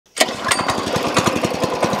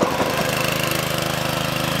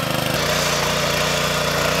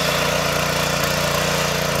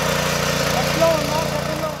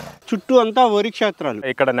చుట్టూ అంతా వరి క్షేత్రాలు.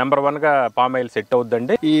 ఇక్కడ నెంబర్ 1 గా పామ్ ఆయిల్ సెట్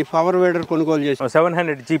అవుద్దండి. ఈ పవర్ వీడర్ కొనుగోలు చేసి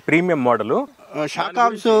 700G ప్రీమియం మోడల్.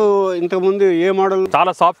 షాకాబ్స్ ఇంతకు ముందు ఏ మోడల్?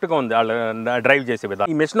 చాలా సాఫ్ట్ గా ఉంది వాళ్ళు డ్రైవ్ చేసే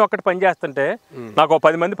విధానం. ఈ మెషిన్ ఒక్కటి పని చేస్తుంటే నాకు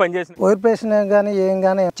 10 మంది పని చేసి వైర్ పేషన్ గానీ ఏం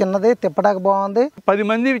గానీ చిన్నది తిప్పడానికి బాగుంది. 10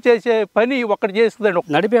 మంది చేసే పని ఒక్కటి చేస్తుందండి.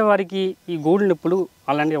 నడిపే వారికి ఈ గోల్డ్ నొప్పులు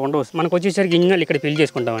అలాంటివి ఉండవు. మనకు వచ్చేసరికి ఇంజన్ ఇక్కడ ఫిల్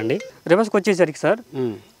చేసుకుంటామండి. రివర్స్కి వచ్చేసరికి సార్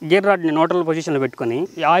గేర్ రాడ్ న్యూట్రల్ పొజిషన్లో పెట్టుకొని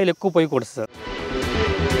ఆయిల్ ఎక్కువ పోయకూడదు సార్.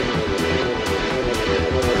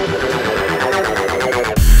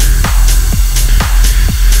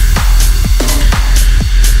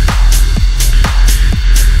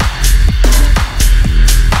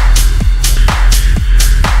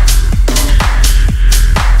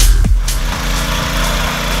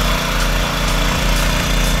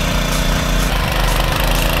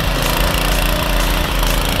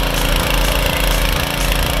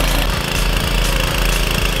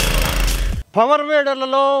 పవర్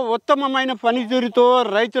వీడర్లలో ఉత్తమమైన పనితీరుతో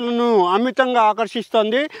రైతులను అమితంగా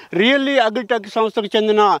ఆకర్షిస్తోంది రియల్లీ అగ్రిటెక్ సంస్థకు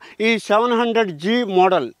చెందిన ఈ 700G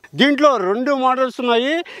మోడల్. దీంట్లో 2 మోడల్స్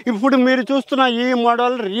ఉన్నాయి. ఇప్పుడు మీరు చూస్తున్న ఈ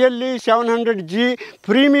model really 700G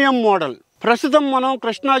premium model. ప్రస్తుతం మనం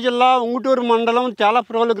కృష్ణా జిల్లా ఉంగుటూరు మండలం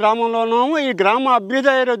తేలప్రోలు గ్రామంలో ఉన్నాము. ఈ గ్రామ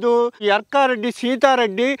అభ్యుదయరదు ఎర్కారెడ్డి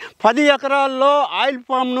సీతారెడ్డి 10 ఎకరాల్లో ఆయిల్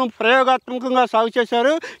పామ్ను ప్రయోగాత్మకంగా సాగు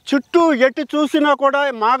చేశారు. చుట్టూ ఎటు చూసినా కూడా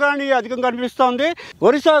మాగాణి అధికంగా కనిపిస్తోంది.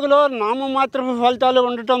 వరి సాగులో నామమాత్రపు ఫలితాలు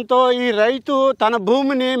ఉండటంతో ఈ రైతు తన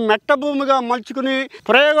భూమిని మెట్ట భూమిగా మలుచుకుని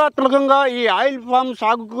ప్రయోగాత్మకంగా ఈ ఆయిల్ పామ్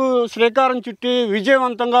సాగుకు శ్రీకారం చుట్టి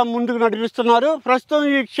విజయవంతంగా ముందుకు నడిపిస్తున్నారు. ప్రస్తుతం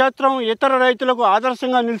ఈ క్షేత్రం ఇతర రైతులకు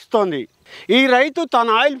ఆదర్శంగా నిలుస్తోంది. ఈ రైతు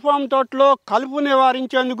తన ఆయిల్ ఫామ్ తోటలో కలుపు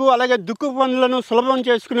నివారించేందుకు అలాగే దుక్కు పనులను సులభం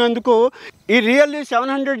చేసుకునేందుకు ఈ రియల్లీ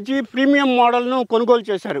 700G ప్రీమియం మోడల్ను కొనుగోలు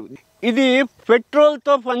చేశారు. ఇది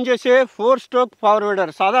పెట్రోల్తో పనిచేసే 4 స్ట్రోక్ పవర్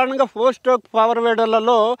వీడర్. సాధారణంగా 4 స్ట్రోక్ పవర్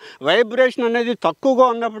వీడర్లలో వైబ్రేషన్ అనేది తక్కువగా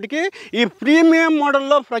ఉన్నప్పటికీ ఈ ప్రీమియం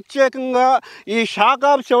మోడల్లో ప్రత్యేకంగా ఈ షాక్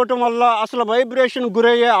ఆఫ్స్ ఇవ్వటం వల్ల అసలు వైబ్రేషన్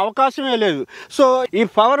గురయ్యే అవకాశమే లేదు. సో ఈ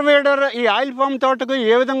పవర్ వీడర్ ఈ ఆయిల్ పామ్ తోటకు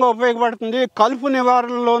ఏ విధంగా ఉపయోగపడుతుంది, కలుపు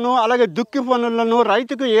నివారణలోను అలాగే దుక్కి పనులను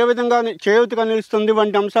రైతుకు ఏ విధంగా చేయూతగా నిలుస్తుంది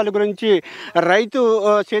వంటి అంశాల గురించి రైతు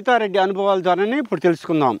సీతారెడ్డి అనుభవాల ద్వారానే ఇప్పుడు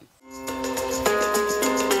తెలుసుకుందాం.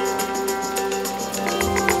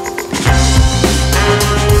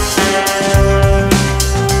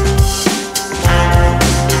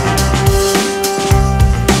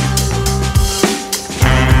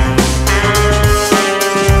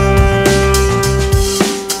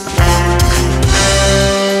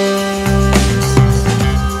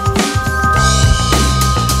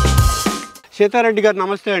 సీతారెడ్డి గారు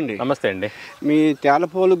నమస్తే అండి. నమస్తే అండి. మీ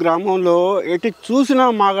తేలపోలు గ్రామంలో ఎటు చూసినా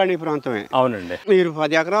మాగాణి ప్రాంతమే. అవునండి. మీరు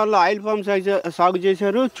 10 ఎకరాల్లో ఆయిల్ పామ్ సాగు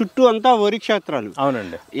చేశారు. చుట్టూ అంతా వరి క్షేత్రాలు.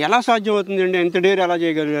 అవునండి. ఎలా సాధ్యం అవుతుందండి? ఎంత డేర్ ఎలా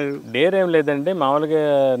చేయగలిగారు? డేర్ ఏం లేదండి. మామూలుగా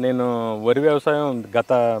నేను వరి వ్యవసాయం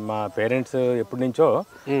మా పేరెంట్స్ ఎప్పటి నుంచో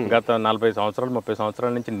గత 40 సంవత్సరాలు 30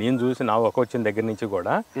 సంవత్సరాల నుంచి నేను చూసి నా ఒక వచ్చిన దగ్గర నుంచి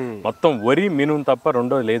కూడా మొత్తం వరి మినుము తప్ప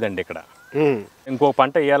రెండోది లేదండి ఇక్కడ. ఇంకో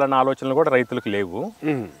పంట వేయాలన్న ఆలోచనలు కూడా రైతులకు లేవు.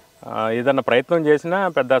 ఏదన్నా ప్రయత్నం చేసినా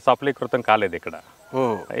పెద్ద సఫలీకృతం కాలేదు ఇక్కడ.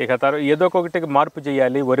 ఇక ఏదో ఒకటి మార్పు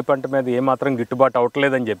చేయాలి, వరి పంట మీద ఏమాత్రం గిట్టుబాటు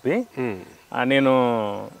అవట్లేదని చెప్పి నేను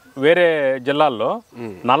వేరే జిల్లాల్లో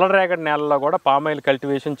నల్లరేగడి నేలలో కూడా పామాయిల్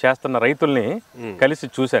కల్టివేషన్ చేస్తున్న రైతుల్ని కలిసి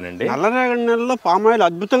చూశానండి. నల్లరేగడి నేలలో పామాయిల్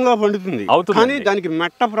అద్భుతంగా పండుతుంది, అవుతుంది. దానికి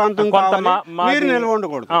మెట్ట ప్రాంతం నిల్వ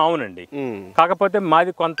ఉండకూడదు. అవునండి. కాకపోతే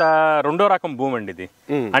మాది కొంత 2వ రకం భూమి అండి ఇది.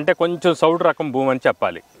 అంటే కొంచెం సౌడు రకం భూమి అని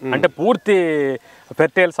చెప్పాలి. అంటే పూర్తి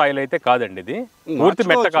ఫెర్టైల్ సాయిల్ అయితే కాదండి ఇది. పూర్తి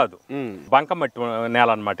మెట్ట కాదు, బంక మట్టి నేల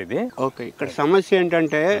అన్నమాట ఇది. ఓకే. ఇక్కడ సమస్య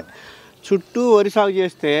ఏంటంటే చుట్టూ వరి సాగు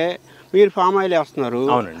చేస్తే మీరు పామ్ ఆయిల్ వేస్తున్నారు.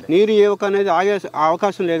 నీరు ఇవ్వక అనేది ఆగే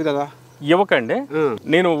అవకాశం లేదు కదా? ఇవ్వకండి.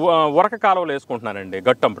 నేను ఉరక కాలువలు వేసుకుంటున్నానండి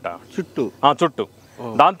గట్టంపట చుట్టూ.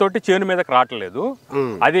 దాంతో చేను మీదకి రావట్లేదు.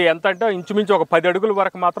 అది ఎంత అంటే ఇంచుమించు ఒక 10 అడుగుల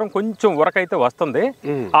వరకు మాత్రం కొంచెం ఉరకైతే వస్తుంది.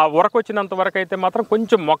 ఆ ఉరక వచ్చినంత వరకు అయితే మాత్రం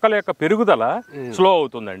కొంచెం మొక్కల యొక్క పెరుగుదల స్లో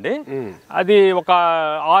అవుతుందండి. అది ఒక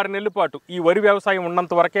 6 నెలల పాటు ఈ వరి వ్యవసాయం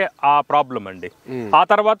ఉన్నంత వరకే ఆ ప్రాబ్లం అండి. ఆ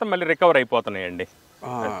తర్వాత మళ్ళీ రికవర్ అయిపోతున్నాయండి.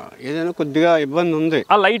 ఏదైనా కొద్దిగా ఇబ్బంది ఉంది,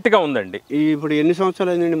 లైట్ గా ఉందండి. ఇప్పుడు ఎన్ని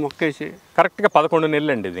సంవత్సరాలు అయిందండి మొక్కేసి? కరెక్ట్ గా 11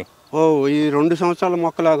 నెలలు అండి ఇది. ఈ 2 సంవత్సరాల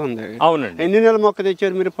మొక్కలాగా ఉంది. అవునండి. ఎన్ని నెలల మొక్క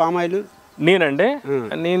తెచ్చారు మీరు పామ్ ఆయిల్? నేనండి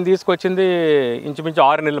నేను తీసుకొచ్చింది ఇంచుమించు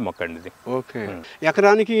 6 నెలల మొక్క అండి ఇది. ఓకే.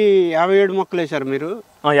 ఎకరానికి 57 మొక్కలు వేశారు మీరు?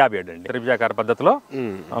 57 అండి. త్రిభుజాకార పద్ధతిలో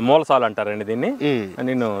మూలసాలు అంటారండి దీన్ని.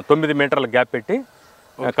 నేను 9 మీటర్ల గ్యాప్ పెట్టి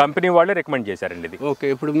కంపెనీ వాళ్ళే రికమెండ్ చేశారండి ఇది. ఓకే,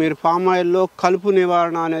 ఇప్పుడు మీరు పామ్ ఆయిల్లో కలుపు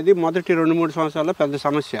నివారణ అనేది మొదటి 2-3 సంవత్సరాల్లో పెద్ద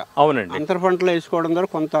సమస్య. అవునండి. అంతర పంటలు వేసుకోవడం ద్వారా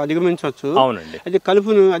కొంత అధిగమించవచ్చు. అవునండి. అయితే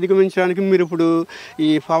కలుపును అధిగమించడానికి మీరు ఇప్పుడు ఈ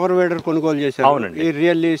పవర్ వేడర్ కొనుగోలు చేశారు. అవునండి. ఈ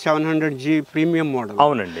రియల్లీ 700G ప్రీమియం మోడల్.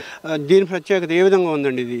 అవునండి. దీని ప్రత్యేకత ఏ విధంగా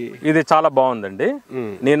ఉందండి? ఇది చాలా బాగుందండి.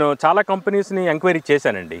 నేను చాలా కంపెనీస్ ని ఎంక్వైరీ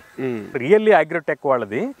చేశానండి. రియల్లీ అగ్రోటెక్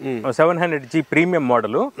వాళ్ళది 700G premium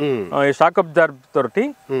model shock absorb తోటి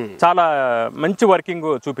చాలా మంచి వర్కింగ్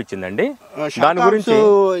చూపించిందండి. దాని గురించి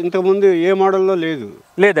ఇంతకు ముందు ఏ మోడల్లో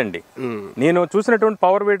లేదండి. నేను చూసినటువంటి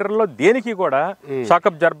పవర్ వీడర్ లో దేనికి కూడా షాక్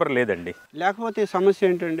అబ్జార్బర్ లేదండి. లేకపోతే సమస్య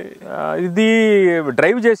ఏంటండి? ఇది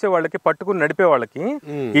డ్రైవ్ చేసే వాళ్ళకి, పట్టుకుని నడిపే వాళ్ళకి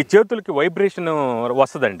ఈ చేతులకి వైబ్రేషన్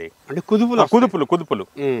వస్తుందండి. అంటే కుదుపులు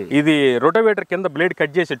ఇది రొటోవేటర్ కింద బ్లేడ్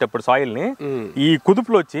కట్ చేసేటప్పుడు సాయిల్ ని ఈ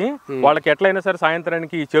కుదుపులు వచ్చి వాళ్ళకి ఎట్లయినా సరే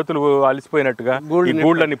సాయంత్రానికి ఈ చేతులు అలిసిపోయినట్టుగా, ఈ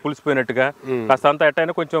గూళ్ళని పులిసిపోయినట్టుగా కాస్త అంతా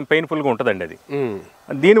ఎట్లయినా కొంచెం పెయిన్ఫుల్ గా ఉంటదండి అది.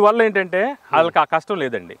 దీని వల్ల ఏంటంటే వాళ్ళకి ఆ కష్టం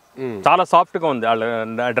లేదండి. చాలా సాఫ్ట్ గా ఉంది వాళ్ళ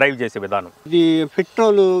డ్రైవ్ చేసే విధానం. ఇది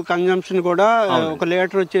పెట్రోల్ కన్జంప్షన్ కూడా 1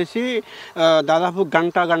 లీటర్ వచ్చేసి దాదాపు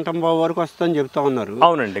గంటంబావు వరకు వస్తుందని చెప్తా ఉన్నారు.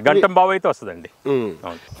 అవునండి, గంటంబావు అయితే వస్తుందండి.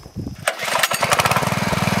 అవును.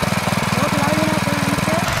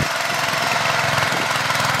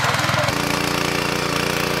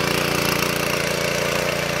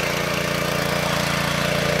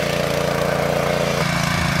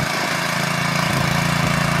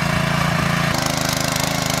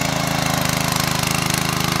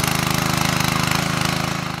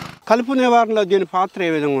 కలుపు నివారణలో దీని పాత్ర ఏ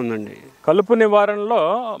విధంగా ఉందండి? కలుపు నివారణలో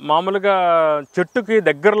మామూలుగా చెట్టుకి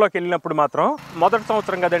దగ్గరలోకి వెళ్ళినప్పుడు మాత్రం మొదటి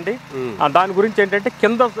సంవత్సరం కదండి, దాని గురించి ఏంటంటే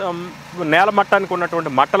కింద నేల మట్టానికి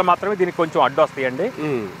ఉన్నటువంటి మట్టలు మాత్రమే దీనికి కొంచెం అడ్డు వస్తాయండి.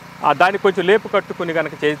 దానికి కొంచెం లేపు కట్టుకుని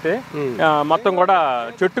కనుక చేస్తే మొత్తం కూడా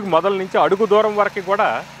చెట్టుకు మొదల నుంచి అడుగు దూరం వరకు కూడా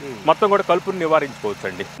మొత్తం కూడా కలుపుని నివారించుకోవచ్చు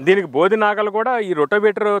అండి. దీనికి బోధి నాగలు కూడా ఈ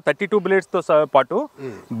రొటోవేటర్ 32 బ్లేడ్స్ తో పాటు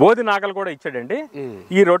బోధి నాగలు కూడా ఇచ్చాడండి.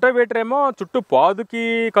 ఈ రొటోవేటర్ ఏమో చుట్టూ పాదుకి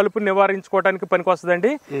కలుపుని నివారించుకోవడానికి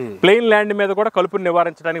పనికొస్తుందండి. ప్లెయిన్ ల్యాండ్ మీద కూడా కలుపుని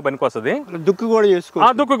నివారించడానికి పనికొస్తుంది. దుక్కు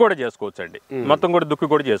కూడా చేసుకోవచ్చు అండి. మొత్తం కూడా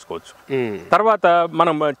దుక్కు కూడా చేసుకోవచ్చు. తర్వాత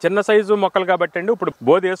మనం చిన్న సైజు మొక్కలు కాబట్టి అండి, ఇప్పుడు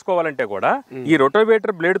బోధి వేసుకోవాలంటే కూడా ఈ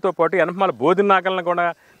రొటోవేటర్ బ్లేడ్ తో పాటు వెనకమాల బోధి నాగలను కూడా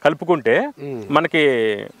కలుపుకుంటే మనకి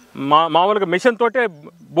మామూలుగా మిషన్ తోటే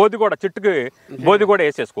బోధి కూడా చెట్టుకి బోధి కూడా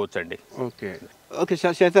వేసేసుకోవచ్చు అండి. ఓకే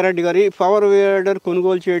సార్, సీతారెడ్డి గారి పవర్ వీడర్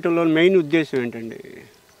కొనుగోలు చేయడంలో మెయిన్ ఉద్దేశం ఏంటండి?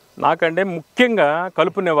 నాకంటే ముఖ్యంగా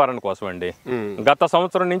కలుపు నివారణ కోసం అండి. గత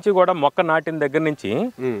సంవత్సరం నుంచి కూడా మొక్క నాటిన దగ్గర నుంచి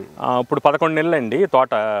ఇప్పుడు 11 నెలలు అండి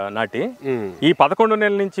తోట నాటి. ఈ 11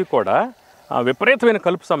 నెలల నుంచి కూడా విపరీతమైన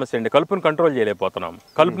కలుపు సమస్య అండి. కలుపును కంట్రోల్ చేయలేకపోతున్నాం.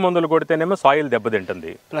 కలుపు మందులు కొడితేనేమో సాయిల్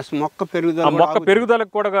దెబ్బతింటుంది. ప్లస్ మొక్క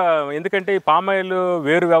పెరుగుదలకు కూడా, ఎందుకంటే ఈ పామాయిల్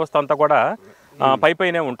వేరు వ్యవస్థ అంతా కూడా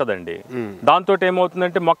పైనే ఉంటదండి. దాంతో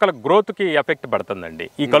ఏమవుతుందంటే మొక్కల గ్రోత్ కి ఎఫెక్ట్ పడుతుందండి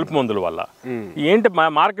ఈ కలుపు మందుల వల్ల. ఏంటి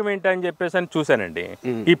మార్గం ఏంటి అని చెప్పేసి అని చూశానండి.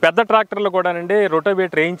 ఈ పెద్ద ట్రాక్టర్లు కూడానండి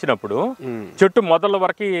రొటోవేటర్ వేయించినప్పుడు చెట్టు మొదల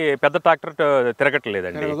వరకు పెద్ద ట్రాక్టర్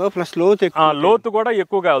తిరగట్లేదండి. లోతు కూడా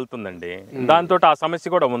ఎక్కువగా వెళ్తుందండి. దాంతో ఆ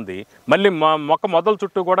సమస్య కూడా ఉంది. మళ్ళీ మొక్క మొదల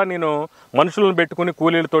చుట్టూ కూడా నేను మనుషులను పెట్టుకుని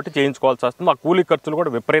కూలీలతోటి చేయించుకోవాల్సి వస్తుంది. ఆ కూలీ ఖర్చులు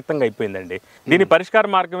కూడా విపరీతంగా అయిపోయిందండి. దీని పరిష్కార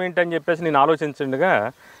మార్గం ఏంటని చెప్పేసి నేను ఆలోచించగా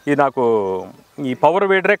ఇది నాకు ఈ పవర్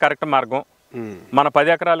వీడరే కరెక్ట్ మార్గం. మన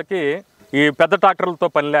 10 ఎకరాలకి ఈ పెద్ద ట్రాక్టర్లతో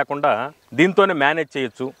పని లేకుండా దీంతోనే మేనేజ్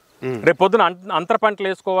చేయొచ్చు. రేపు పొద్దున అంతర పంటలు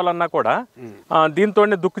వేసుకోవాలన్నా కూడా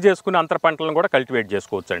దీంతోనే దుక్కు చేసుకుని అంతర పంటలను కూడా కల్టివేట్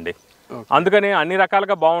చేసుకోవచ్చు అండి. అందుకని అన్ని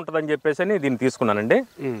రకాలుగా బాగుంటుందని చెప్పేసి దీన్ని తీసుకున్నానండి.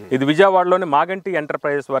 ఇది విజయవాడలోని మాగంటి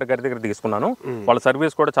ఎంటర్ప్రైజెస్ వారి గారి దగ్గర తీసుకున్నాను. వాళ్ళ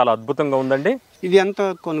సర్వీస్ కూడా చాలా అద్భుతంగా ఉందండి. ఇది ఎంత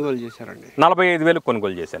కొనుగోలు చేశారండి? 45,000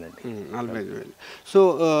 కొనుగోలు చేశానండి. 45,000. సో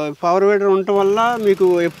పవర్ వీడర్ ఉండటం వల్ల మీకు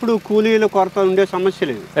ఎప్పుడు కూలీల కొరత ఉండే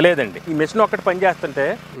సమస్య లేదండి. ఈ మిషన్ ఒక్కటి పనిచేస్తుంటే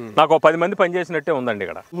నాకు 10 మంది పనిచేసినట్టే ఉందండి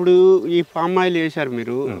ఇక్కడ. ఇప్పుడు ఈ పామ్ ఆయిల్ వేశారు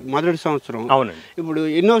మీరు మొదటి సంవత్సరం. అవునండి. ఇప్పుడు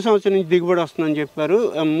ఎన్నో సంవత్సరం నుంచి దిగుబడి వస్తుందని చెప్పారు.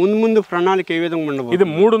 ముందు ప్రణాళిక ఏ విధంగా ఉండవు? ఇది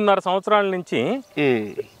 3.5 సంవత్సరాల నుంచి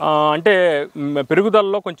అంటే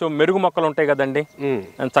పెరుగుదలలో కొంచెం మెరుగు మొక్కలు ఉంటాయి కదండి,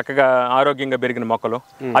 చక్కగా ఆరోగ్యంగా పెరిగిన మొక్కలు,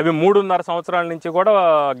 అవి 3.5 సంవత్సరాల నుంచి కూడా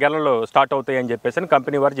గెలలు స్టార్ట్ అవుతాయి అని చెప్పేసి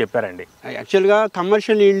కంపెనీ వారు చెప్పారండి. యాక్చువల్ గా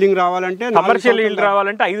కమర్షియల్ ఈల్డింగ్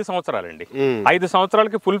రావాలంటే 5 సంవత్సరాలండి. 5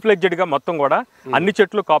 సంవత్సరాలకి ఫుల్ ఫ్లెడ్జెడ్ గా మొత్తం కూడా అన్ని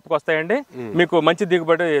చెట్లు కాపుకు వస్తాయండి. మీకు మంచి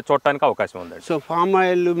దిగుబడి చూడటానికి అవకాశం ఉందండి. సో పామ్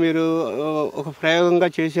ఆయిల్ మీరు ఒక ప్రయోగంగా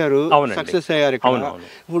చేశారు, సక్సెస్ అయ్యారు.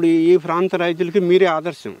 ఇప్పుడు ఈ ప్రాంత రైతులకి మీరే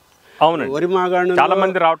ఆదర్శం. అవునండి. వరి మాగాణు చాలా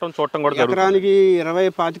మంది రావటం చూడటం కూడా జరుగుతుంది. ఎకరానికి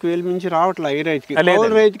 20-25 మించి రావట్లే ఈ రైతుకి.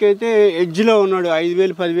 కౌలు రైతుకి అయితే ఎడ్జ్ లో ఉన్నాడు,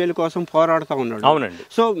 5,000-10,000 కోసం పోరాడుతూ ఉన్నాడు. అవునండి.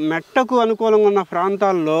 సో మెట్టకు అనుకూలంగా ఉన్న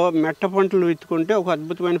ప్రాంతాల్లో మెట్ట పంటలు విత్తుకుంటే ఒక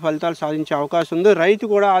అద్భుతమైన ఫలితాలు సాధించే అవకాశం ఉంది. రైతు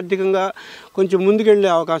కూడా ఆర్థికంగా కొంచెం ముందుకెళ్లే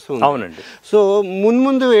అవకాశం ఉంది. అవునండి. సో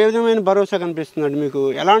మున్ముందు ఏ విధమైన భరోసా కనిపిస్తుందండి మీకు?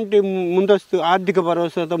 ఎలాంటి ముందస్తు ఆర్థిక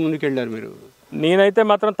భరోసాతో ముందుకెళ్ళారు మీరు? నేనైతే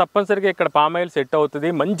మాత్రం తప్పనిసరిగా ఇక్కడ పామాయిల్ సెట్ అవుతుంది,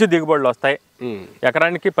 మంచి దిగుబడులు వస్తాయి.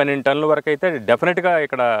 ఎకరానికి 12 టన్నుల వరకు అయితే డెఫినెట్గా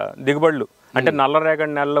ఇక్కడ దిగుబడులు అంటే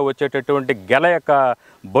నల్లరేగడి నెలలో వచ్చేటటువంటి గెల యొక్క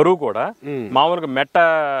బరువు కూడా మామూలుగా మెట్ట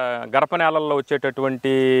గరప నేలల్లో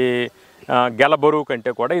వచ్చేటటువంటి గెల బరువు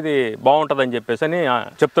కంటే కూడా ఇది బాగుంటుందని చెప్పేసి అని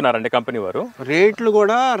చెప్తున్నారండి కంపెనీ వారు. రేట్లు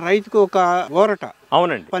కూడా రైతుకు ఒక ఓరట.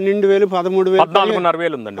 అవునండి. 12,000, 13,000,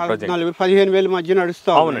 14,500 ఉందండి, 15,000 మధ్య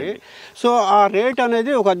నడుస్తా. అవునండి. సో ఆ రేట్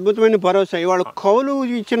అనేది ఒక అద్భుతమైన భరోసా. ఇవాళ కౌలు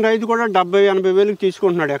ఇచ్చిన రైతు కూడా 70-80 వేలకు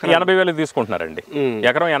తీసుకుంటున్నాడు. 80 వేలకు తీసుకుంటున్నారండి,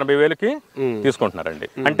 ఎకరం 80 వేలకి తీసుకుంటున్నారండి.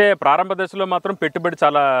 అంటే ప్రారంభ దశలో మాత్రం పెట్టుబడి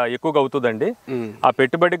చాలా ఎక్కువగా అవుతుందండి. ఆ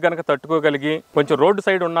పెట్టుబడికి కనుక తట్టుకోగలిగి కొంచెం రోడ్డు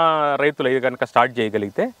సైడ్ ఉన్న రైతులు ఇది కనుక స్టార్ట్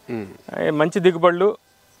చేయగలిగితే మంచి దిగుబడులు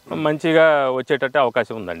మంచిగా వచ్చేటట్టు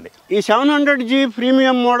అవకాశం ఉందండి. ఈ 700G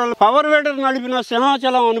premium model power weeder నడిపిన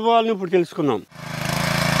సింహాచలం అనుభవాలను ఇప్పుడు తెలుసుకుందాం.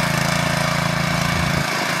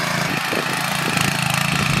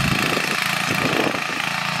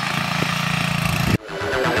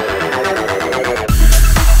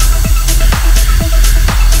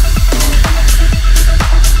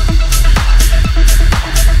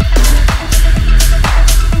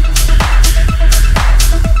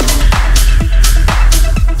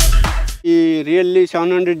 రియల్లీ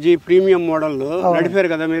 700G ప్రీమియం మోడల్ నడిపారు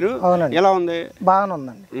కదా మీరు, ఎలా ఉంది? బాగానే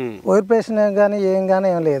ఉందండి. ఓరిపేషన్ కానీ ఏం కానీ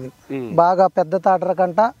ఏం లేదు. బాగా పెద్ద తాటర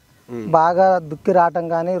కంట బాగా దుక్కి రావటం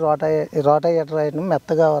కానీ రోటేటర్ అయ్యడం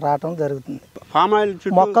మెత్తగా రావటం జరుగుతుంది.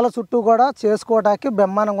 మొక్కల చుట్టూ కూడా చేసుకోవటానికి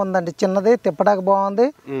బ్రహ్మాండంగా ఉందండి. చిన్నది తిప్పడానికి బాగుంది,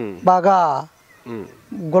 బాగా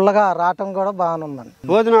గుల్లగా రావటం కూడా బాగానే ఉందండి.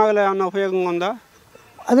 భోజనాలు ఏమన్నా ఉపయోగంగా ఉందా?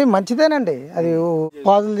 అది మంచిదేనండి. అది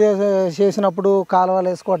పాదులు చేసినప్పుడు కాలువలు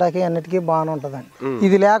వేసుకోవటానికి అన్నిటికీ బాగానే ఉంటుందండి.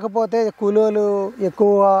 ఇది లేకపోతే కూలీలు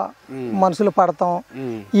ఎక్కువ మనుషులు పడతాం,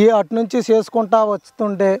 ఈ అటు నుంచి చేసుకుంటా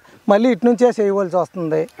వస్తుంటే మళ్ళీ ఇటు నుంచే చేయవలసి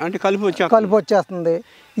వస్తుంది, అంటే కలిపి వచ్చేస్తుంది.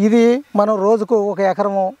 ఇది మనం రోజుకు ఒక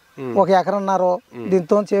ఎకరము 1 ఎకరన్నర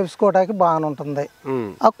దీంతో చేసుకోవటానికి బాగానే ఉంటుంది.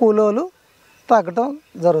 ఆ కూలీలు తగ్గటం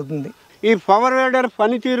జరుగుతుంది. ఈ పవర్ వీడర్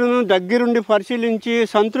పనితీరును దగ్గరుండి పరిశీలించి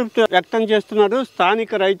సంతృప్తి వ్యక్తం చేస్తున్నాడు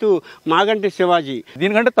స్థానిక రైతు మాగంటి శివాజీ.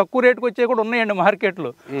 దీనికంటే తక్కువ రేటుకి వచ్చే కూడా ఉన్నాయండి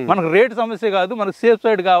మార్కెట్లో. మనకు రేటు సమస్య కాదు, మనకు సేఫ్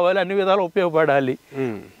సైడ్ కావాలి, అన్ని విధాలు ఉపయోగపడాలి.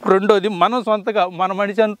 రెండోది మనం సొంతగా మన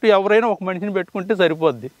మనిషి అంటూ ఎవరైనా ఒక మనిషిని పెట్టుకుంటే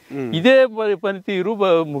సరిపోద్ది. ఇదే పనితీరు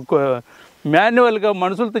మాన్యువల్ గా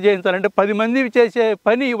మనుషులతో చేయించాలంటే 10 మంది చేసే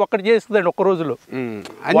పని ఒకటి చేస్తుందండి ఒక్క రోజులో.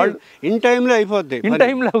 ఇన్ టైంలో అయిపోద్ది, ఇన్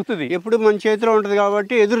టైంలో అవుతుంది. ఎప్పుడు మన చేతిలో ఉంటుంది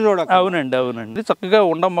కాబట్టి ఎదురు చూడ. అవునండి. చక్కగా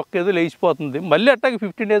ఉండ మొక్క ఏదో లేచిపోతుంది. మళ్ళీ అట్టాకి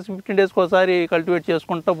 15 డేస్కి ఒకసారి కల్టివేట్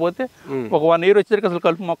చేసుకుంటా పోతే ఒక 1 year వచ్చేసరికి అసలు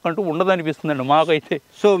కలుపు మొక్క అంటూ ఉండదనిపిస్తుందండి మాకైతే.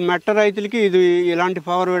 సో మెట్ట రైతులకి ఇది ఇలాంటి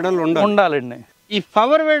పవర్ వీడర్లు ఉండాలండి. ఈ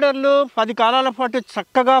పవర్ వీడర్లు 10 కాలాల పాటు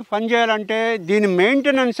చక్కగా పనిచేయాలంటే దీని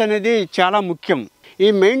మెయింటెనెన్స్ అనేది చాలా ముఖ్యం. ఈ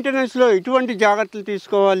మెయింటెనెన్స్లో ఎటువంటి జాగ్రత్తలు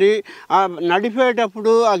తీసుకోవాలి, ఆ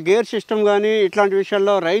నడిపేటప్పుడు ఆ గేర్ సిస్టమ్ కానీ ఇట్లాంటి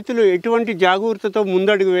విషయాల్లో రైతులు ఎటువంటి జాగ్రత్తతో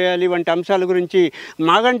ముందడుగు వేయాలి వంటి అంశాల గురించి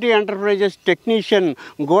మాగంటి ఎంటర్ప్రైజెస్ టెక్నీషియన్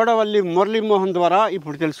గోడవల్లి మురళీమోహన్ ద్వారా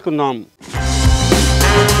ఇప్పుడు తెలుసుకుందాం.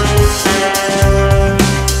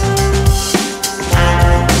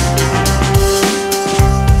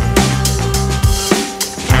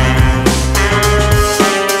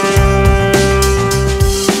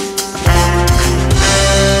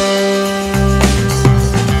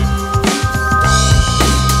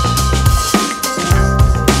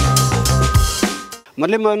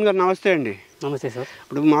 మురళీమోహన్ గారు నమస్తే అండి. నమస్తే సార్.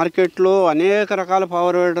 ఇప్పుడు మార్కెట్లో అనేక రకాల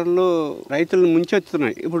పవర్ వీడర్లు రైతులను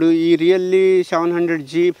ముంచెత్తుతున్నాయి. ఇప్పుడు ఈ రియల్లీ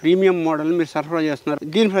 700G ప్రీమియం మోడల్ మీరు సరఫరా చేస్తున్నారు,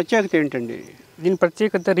 దీని ప్రత్యేకత ఏంటండి? దీని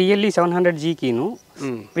ప్రత్యేకత రియల్లీ 700Gకిను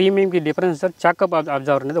ప్రీమియంకి డిఫరెన్స్ సార్. చాకప్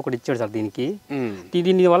అబ్జర్వర్ అనేది ఒకటి ఇచ్చాడు సార్ దీనికి.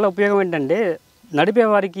 దీని వల్ల ఉపయోగం ఏంటంటే నడిపే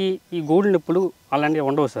వారికి ఈ గోళ్ళు నొప్పులు అలాంటివి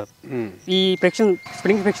ఉండవు సార్. ఈ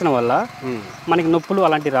స్ప్రింగ్ ఫ్రిక్షన్ వల్ల మనకి నొప్పులు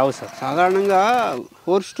అలాంటివి రావు సార్. సాధారణంగా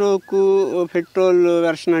 4 స్ట్రోక్ పెట్రోల్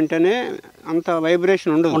వెర్షన్ అంటేనే అంత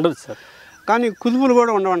వైబ్రేషన్ ఉండదు సార్. కానీ కుదుపులు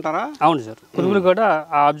కూడా ఉండవంటారా? అవును సార్, కుదుపులు కూడా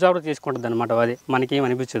ఆ అబ్జర్వర్ చేసుకుంటుంది అనమాట. అది మనకి ఏం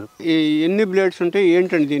అనిపించదు. ఈ ఎన్ని బ్లేడ్స్ ఉంటాయి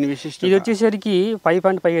ఏంటండి దీని విశిష్టత? ఇది వచ్చేసరికి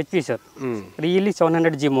 5.5 HP sir. Really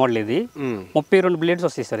 700G model. ఇది 32 బ్లేడ్స్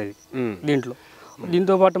వస్తాయి సార్. ఇది దీంట్లో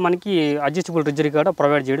దీంతో పాటు మనకి అడ్జస్టబుల్ రిజర్ కూడా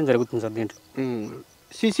ప్రొవైడ్ చేయడం జరుగుతుంది సార్ దీంట్లో.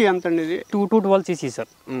 సీసీ ఎంత అండి ఇది? 212 cc సార్.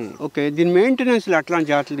 ఓకే, దీని మెయింటెనెన్స్లో ఎట్లాంటి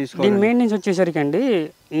జాగ్రత్తలు తీసుకోవాలి? దీని మెయింటెనెన్స్ వచ్చేసరికి అండి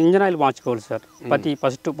ఇంజన్ ఆయిల్ మార్చుకోవాలి సార్.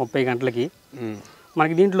 ఫస్ట్ 30 గంటలకి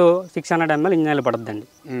మనకి దీంట్లో 600 ml ఇంజన్ ఆయిల్ పడుతుందండి.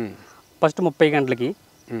 ఫస్ట్ 30 గంటలకి,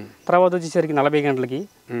 తర్వాత వచ్చేసరికి 40 గంటలకి,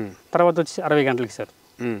 తర్వాత వచ్చి 60 గంటలకి సార్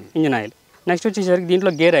ఇంజన్ ఆయిల్. నెక్స్ట్ వచ్చేసరికి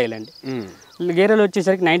దీంట్లో గేర్ ఆయిల్ అండి. గేర్ ఆయిల్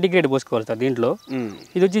వచ్చేసరికి 90 గ్రేడ్ పోసుకోవాలి సార్ దీంట్లో.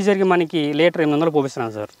 ఇది వచ్చేసరికి మనకి లీటర్ 800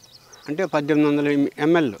 పోపిస్తున్నాం సార్. అంటే 1800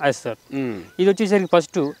 ml. అది సార్. ఇది వచ్చేసరికి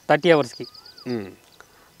ఫస్ట్ 30 అవర్స్కి,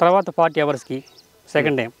 తర్వాత 40 అవర్స్కి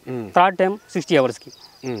సెకండ్ టైం, థర్డ్ టైం 60 అవర్స్కి,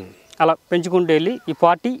 అలా పెంచుకుంటూ వెళ్ళి ఈ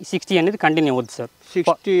 40-60 అనేది కంటిన్యూ అవుతుంది సార్.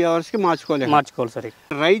 60 అవర్స్కి మార్చుకోవాలి సార్.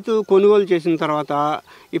 రైతు కొనుగోలు చేసిన తర్వాత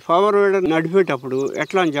ఈ పవర్ వీడర్ నడిపేటప్పుడు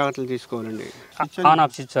ఎట్లాంటి జాగ్రత్తలు తీసుకోవాలండి? ఆన్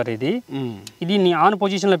ఆఫ్ స్విచ్ సార్ ఇది. దీన్ని ఆన్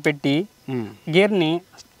పొజిషన్లో పెట్టి గేర్ని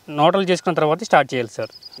న్యూట్రల్ చేసుకున్న తర్వాత స్టార్ట్ చేయాలి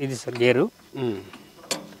సార్. ఇది సార్ గేరు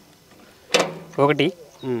 1,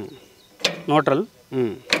 న్యూట్రల్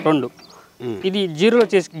 2. ఇది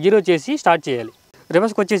జీరో చేసి స్టార్ట్ చేయాలి.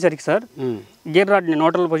 రివర్స్కి వచ్చేసరికి సార్ గేర్ రాడ్ని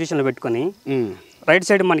న్యూట్రల్ పొజిషన్లో పెట్టుకొని రైట్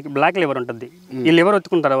సైడ్ మనకి బ్లాక్ లివర్ ఉంటుంది. ఈ లివర్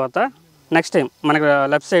ఒత్తుకున్న తర్వాత నెక్స్ట్ టైం మనకి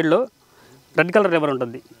లెఫ్ట్ సైడ్లో రెడ్ కలర్ లివర్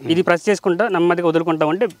ఉంటుంది. ఇది ప్రెస్ చేసుకుంటా నెమ్మదిగా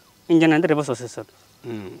వదులుకుంటామంటే ఇంజన్ అనేది రివర్స్ వస్తుంది సార్.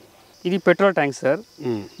 ఇది పెట్రోల్ ట్యాంక్ సార్.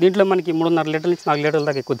 దీంట్లో మనకి 3.5 లీటర్ల నుంచి 4 లీటర్ల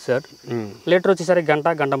దాకా ఎక్కువ సార్. లీటర్ వచ్చేసరికి గంట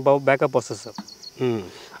పావు బ్యాకప్ వస్తుంది సార్.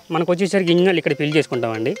 మనకు వచ్చేసరికి ఇంజన్ ఆయిల్ ఇక్కడ ఫిల్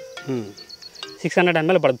చేసుకుంటామండి. 600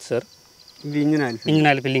 ml పడుతుంది సార్. ఇది ఇంజన్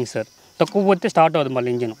ఆయిల్ ఫిల్లింగ్ సార్. తక్కువ పోతే స్టార్ట్ అవుతుంది మళ్ళీ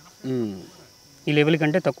ఇంజిన్. ఈ లెవెల్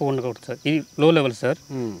కంటే తక్కువ ఉండకూడదు సార్. ఇది లో లెవెల్ సార్,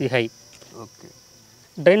 ఇది హై. ఓకే.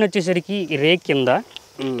 డ్రైన్ వచ్చేసరికి ఈ రేక్ కింద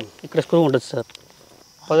ఇక్కడ స్క్రూ ఉంటుంది సార్.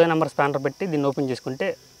 10 నెంబర్ స్పానర్ పెట్టి దీన్ని ఓపెన్ చేసుకుంటే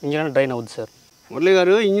ఇంజిన్ ఆయిల్ డ్రైన్ అవుతుంది సార్. మురళి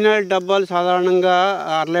గారు, ఇంజిన్ ఆయిల్ డబ్బాలు సాధారణంగా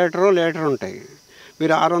 1/2 లీటర్ ఉంటాయి.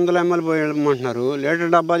 మీరు 600 ml పోయమంటున్నారు. లీటర్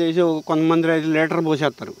డబ్బా చేసి కొంతమంది 5 లీటర్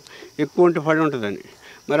పోసేస్తారు, ఎక్కువ ఉంటే పడి ఉంటుందని.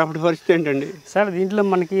 మరి అప్పుడు పరిస్థితి ఏంటండి సార్? దీంట్లో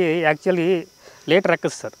మనకి యాక్చువల్లీ లీటర్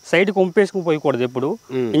ఎక్కదు సార్. సైడ్కి వంపేసుకుని పోయకూడదు. ఎప్పుడు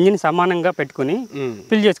ఇంజిన్ సమానంగా పెట్టుకుని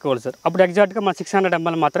ఫిల్ చేసుకోవాలి సార్. అప్పుడు ఎగ్జాక్ట్గా మన 600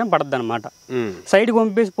 ml మాత్రమే పడుతుంది అనమాట. సైడ్కి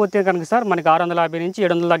వంపేసిపోతే కనుక సార్ మనకి 650 నుంచి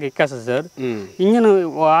 700 దాకా ఎక్కేస్తుంది సార్. ఇంజిన్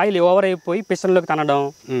ఆయిల్ ఓవర్ అయిపోయి పిస్టన్లోకి తనడం,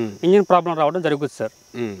 ఇంజిన్ ప్రాబ్లం రావడం జరుగుతుంది సార్.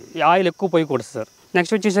 ఈ ఆయిల్ ఎక్కువ పోయకూడదు సార్.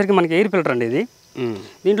 నెక్స్ట్ వచ్చేసరికి మనకి ఎయిర్ ఫిల్టర్ అండి ఇది.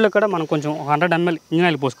 దీంట్లో కూడా మనం కొంచెం 100 ml ఇంజిన్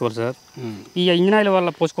ఆయిల్ పోసుకోవాలి సార్. ఈ ఇంజిన్ ఆయిల్ వల్ల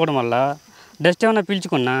పోసుకోవడం వల్ల డస్ట్ ఏమైనా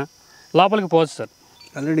పీల్చుకున్నా లోపలికి పోవచ్చు సార్.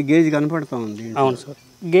 ఆల్రెడీ గేజ్ కనపడుతూ ఉంది. అవును సార్.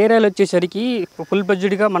 గేర్ ఆయిల్ వచ్చేసరికి ఫుల్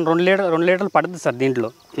బడ్జెట్గా మన 2 లీటర్లు పడుతుంది సార్. దీంట్లో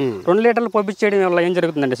 2 లీటర్లు పంపించేయడం వల్ల ఏం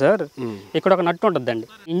జరుగుతుందండి సార్, ఇక్కడ ఒక నట్టు ఉంటుందండి.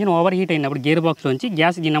 ఇంజిన్ ఓవర్ హీట్ అయినప్పుడు గేర్ బాక్స్ నుంచి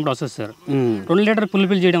గ్యాస్ దీనప్పుడు వస్తుంది సార్. 2 లీటర్ ఫుల్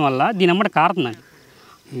ఫిల్ చేయడం వల్ల దీని అమ్మట కారుతుందండి.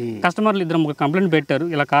 కస్టమర్లు 2-3 కంప్లైంట్ పెట్టారు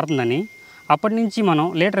ఇలా కారుతుందని. అప్పటి నుంచి మనం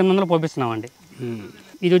లీటర్ 800 పంపిస్తున్నామండి.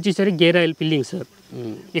 ఇది వచ్చేసరికి గేర్ ఆయిల్ ఫిల్లింగ్ సార్.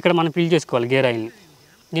 ఇక్కడ మనం ఫిల్ చేసుకోవాలి గేర్ ఆయిల్ని.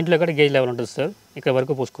 దీంట్లో కూడా గేజ్ లెవెల్ ఉంటుంది సార్, ఇక్కడ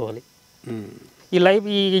వరకు పోసుకోవాలి. ఈ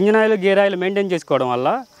engine oil gear oil maintain చేసుకోవడం వల్ల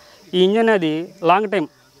ఈ ఇంజిన్ అది లాంగ్ టైం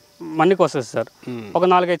మన్నికి వస్తుంది సార్. ఒక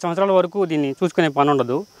 4-5 సంవత్సరాల వరకు దీన్ని చూసుకునే పని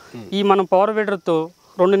ఉండదు. ఈ మనం పవర్ వీడర్తో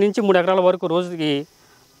 2 నుంచి 3 ఎకరాల వరకు రోజుకి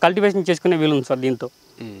కల్టివేషన్ చేసుకునే వీలుంది సార్ దీంతో.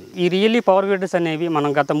 ఈ రియల్లీ పవర్ వీడర్స్ అనేవి మనం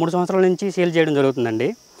గత 3 సంవత్సరాల నుంచి సేల్ చేయడం జరుగుతుందండి.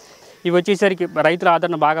 ఇవి వచ్చేసరికి రైతుల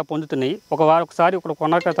ఆదరణ బాగా పొందుతున్నాయి. ఒకసారి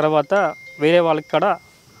కొన్నాక తర్వాత వేరే వాళ్ళకి కూడా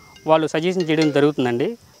వాళ్ళు సజెషన్ చేయడం జరుగుతుందండి.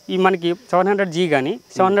 ఈ మనకి 700G కానీ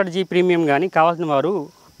 700G ప్రీమియం కానీ కావాల్సిన వారు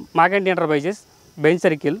Maganti enterprises, bench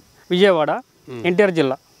circle, Vijayawada, NTR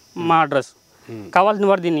జిల్లా మా అడ్రస్. కావాల్సిన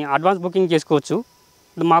వారు దీన్ని అడ్వాన్స్ బుకింగ్ చేసుకోవచ్చు.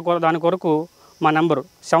 దాని కొరకు మా నెంబరు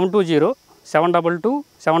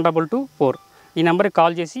 720-722-722-4. ఈ నెంబర్కి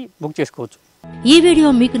కాల్ చేసి బుక్ చేసుకోవచ్చు. ఈ వీడియో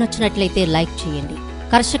మీకు నచ్చినట్లయితే లైక్ చేయండి.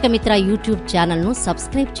 కర్షక మిత్ర యూట్యూబ్ ఛానల్ను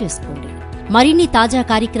సబ్స్క్రైబ్ చేసుకోండి. మరిన్ని తాజా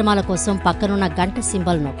కార్యక్రమాల కోసం పక్కనున్న గంట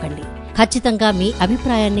సింబల్ నొక్కండి. ఖచ్చితంగా మీ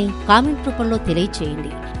అభిప్రాయాన్ని కామెంట్ రూపంలో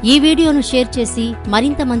తెలియచేయండి. ఈ వీడియోను షేర్ చేసి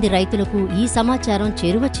మరింత మంది రైతులకు ఈ సమాచారం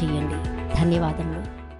చేరువ చేయండి. ధన్యవాదములు.